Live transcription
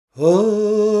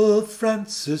Oh,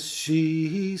 Francis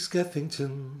Sheehy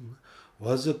Skeffington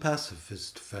was a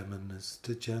pacifist, feminist,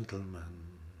 a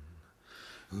gentleman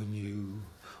who knew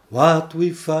what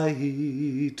we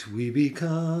fight we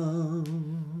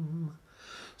become.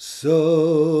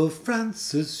 So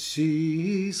Francis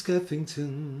Sheehy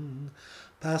Skeffington,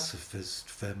 pacifist,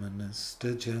 feminist,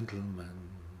 a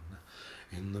gentleman,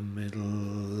 in the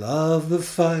middle of the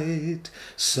fight,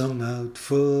 sung out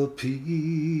for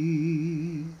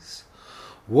peace.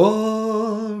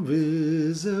 War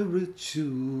is a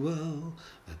ritual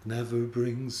that never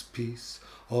brings peace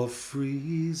or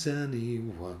frees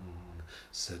anyone,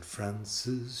 said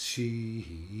Francis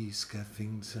Sheehy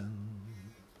Skeffington.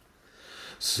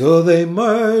 So they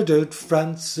murdered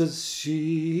Francis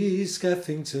Sheehy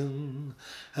Skeffington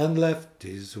and left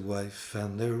his wife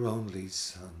and their only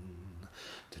son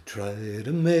to try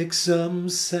to make some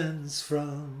sense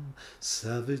from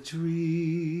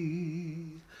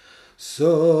savagery.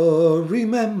 So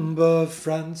remember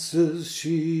Francis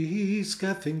Sheehy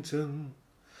Skeffington,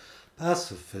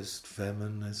 pacifist,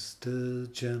 feminist, a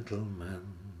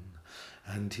gentleman,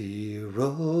 and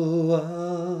hero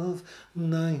of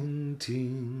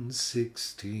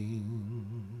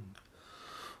 1916.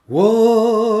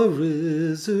 War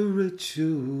is a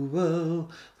ritual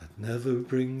that never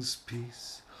brings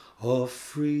peace or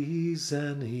frees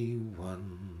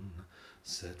anyone,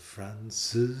 said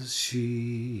Francis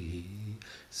Sheehy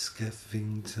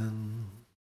Skeffington.